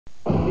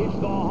It's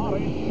the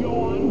hottest show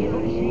on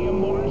dirt. GM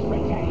Motors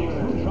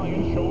Spectacular.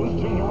 Giant shows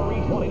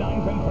January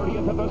 29th and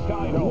 30th at the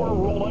SkyDome. We're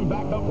rolling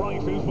back the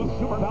prices with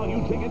super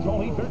value tickets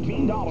only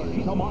 $13.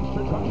 See the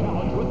Monster Truck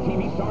Challenge with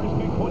TV stars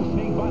Bigfoot,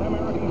 Snakebite,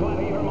 American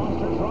Gladiator,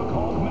 Monster Truck,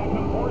 Hulk,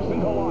 Magnum Force, and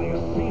Goliath.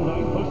 Same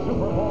night, the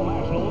Super Bowl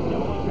Nationals,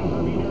 Demolition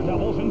Derby,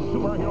 Daredevils, and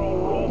Superhero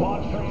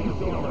Robot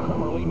Transformer.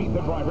 Primarily meet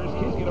the drivers.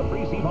 Kids get a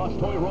free C-Box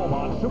toy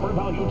robot. Super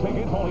value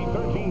tickets only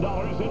 $13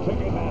 at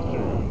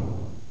Ticketmaster.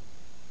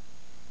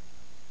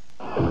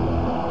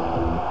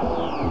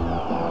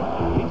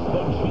 It's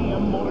the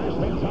GM Motors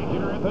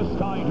Spectacular at the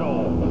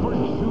SkyDome for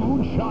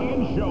 2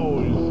 giant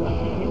shows.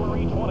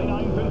 January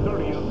 29th and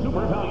 30th.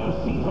 Super value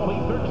seats only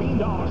 $13.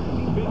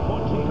 See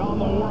Bigfoot take on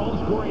the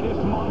world's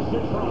greatest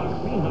monster truck.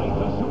 Same night,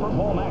 the Super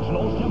Bowl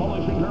Nationals,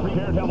 Demolition Derby,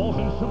 Daredevils,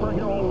 and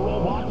Superhero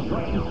Robot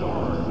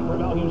Transformer. Super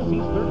value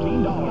seats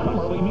 $13. Come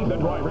early, meet the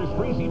drivers.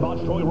 Free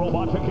C-Box toy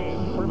robot to kids.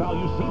 Super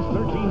value seats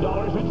 $13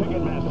 at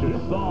Ticketmaster.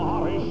 It's the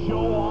hottest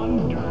show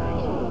on dirt.